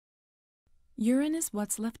Urine is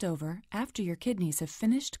what's left over after your kidneys have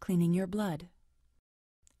finished cleaning your blood.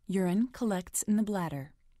 Urine collects in the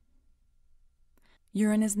bladder.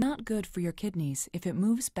 Urine is not good for your kidneys if it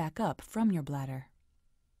moves back up from your bladder.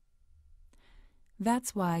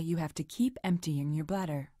 That's why you have to keep emptying your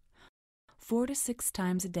bladder, 4 to 6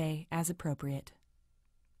 times a day as appropriate.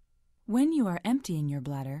 When you are emptying your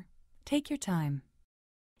bladder, take your time.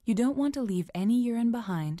 You don't want to leave any urine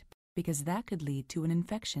behind because that could lead to an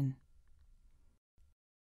infection.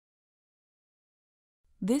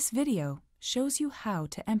 This video shows you how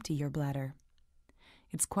to empty your bladder.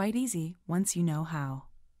 It's quite easy once you know how.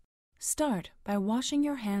 Start by washing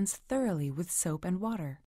your hands thoroughly with soap and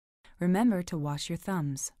water. Remember to wash your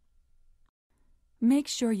thumbs. Make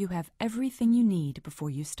sure you have everything you need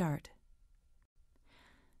before you start.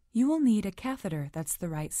 You will need a catheter that's the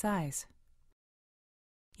right size.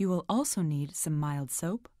 You will also need some mild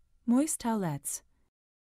soap, moist towelettes,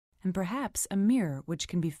 and perhaps a mirror which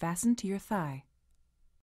can be fastened to your thigh.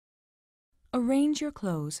 Arrange your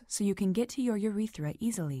clothes so you can get to your urethra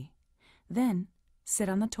easily. Then, sit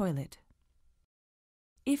on the toilet.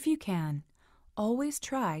 If you can, always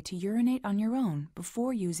try to urinate on your own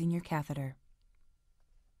before using your catheter.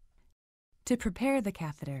 To prepare the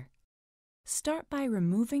catheter, start by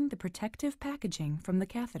removing the protective packaging from the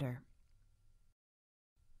catheter.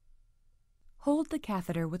 Hold the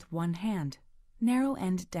catheter with one hand, narrow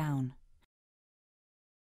end down.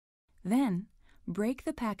 Then, break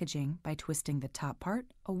the packaging by twisting the top part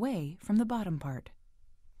away from the bottom part.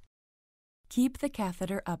 Keep the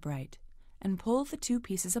catheter upright and pull the two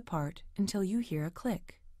pieces apart until you hear a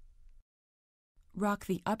click. Rock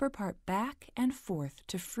the upper part back and forth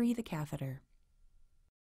to free the catheter.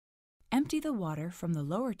 Empty the water from the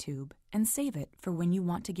lower tube and save it for when you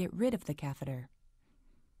want to get rid of the catheter.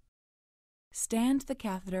 Stand the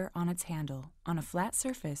catheter on its handle on a flat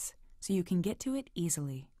surface so you can get to it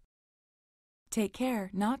easily. Take care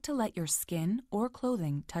not to let your skin or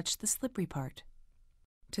clothing touch the slippery part.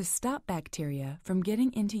 To stop bacteria from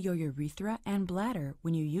getting into your urethra and bladder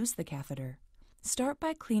when you use the catheter, start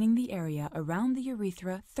by cleaning the area around the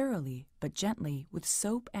urethra thoroughly but gently with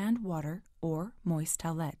soap and water or moist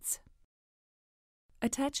towelettes.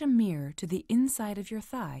 Attach a mirror to the inside of your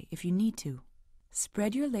thigh if you need to.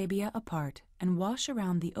 Spread your labia apart and wash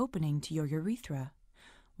around the opening to your urethra.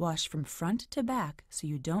 Wash from front to back so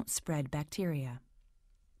you don't spread bacteria.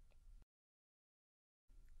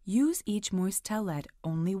 Use each moist towelette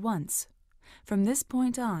only once. From this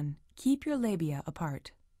point on, keep your labia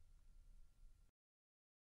apart.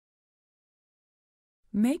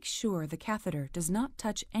 Make sure the catheter does not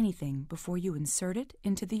touch anything before you insert it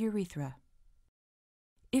into the urethra.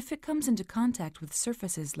 If it comes into contact with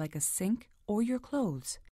surfaces like a sink or your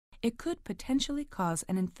clothes, it could potentially cause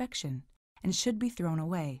an infection and should be thrown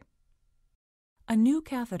away. A new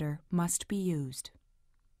catheter must be used.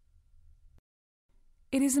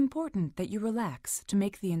 It is important that you relax to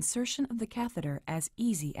make the insertion of the catheter as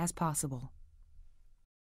easy as possible.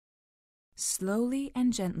 Slowly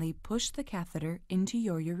and gently push the catheter into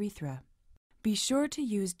your urethra. Be sure to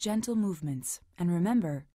use gentle movements, and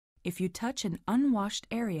remember, if you touch an unwashed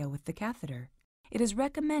area with the catheter, it is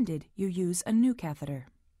recommended you use a new catheter.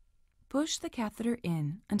 Push the catheter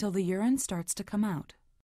in until the urine starts to come out.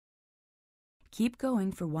 Keep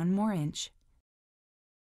going for 1 more inch.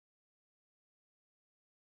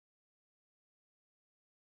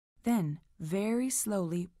 Then, very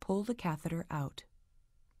slowly pull the catheter out.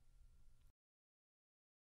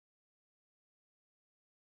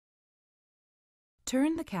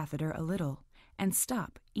 Turn the catheter a little and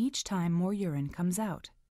stop each time more urine comes out.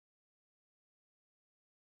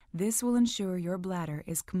 This will ensure your bladder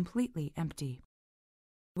is completely empty.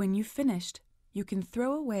 When you've finished, you can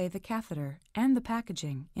throw away the catheter and the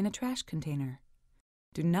packaging in a trash container.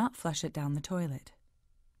 Do not flush it down the toilet.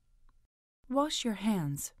 Wash your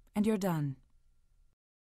hands and you're done.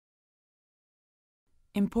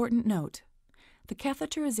 Important note: the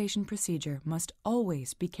catheterization procedure must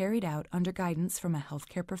always be carried out under guidance from a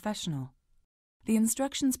healthcare professional. The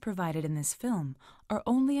instructions provided in this film are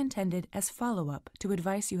only intended as follow-up to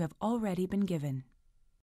advice you have already been given.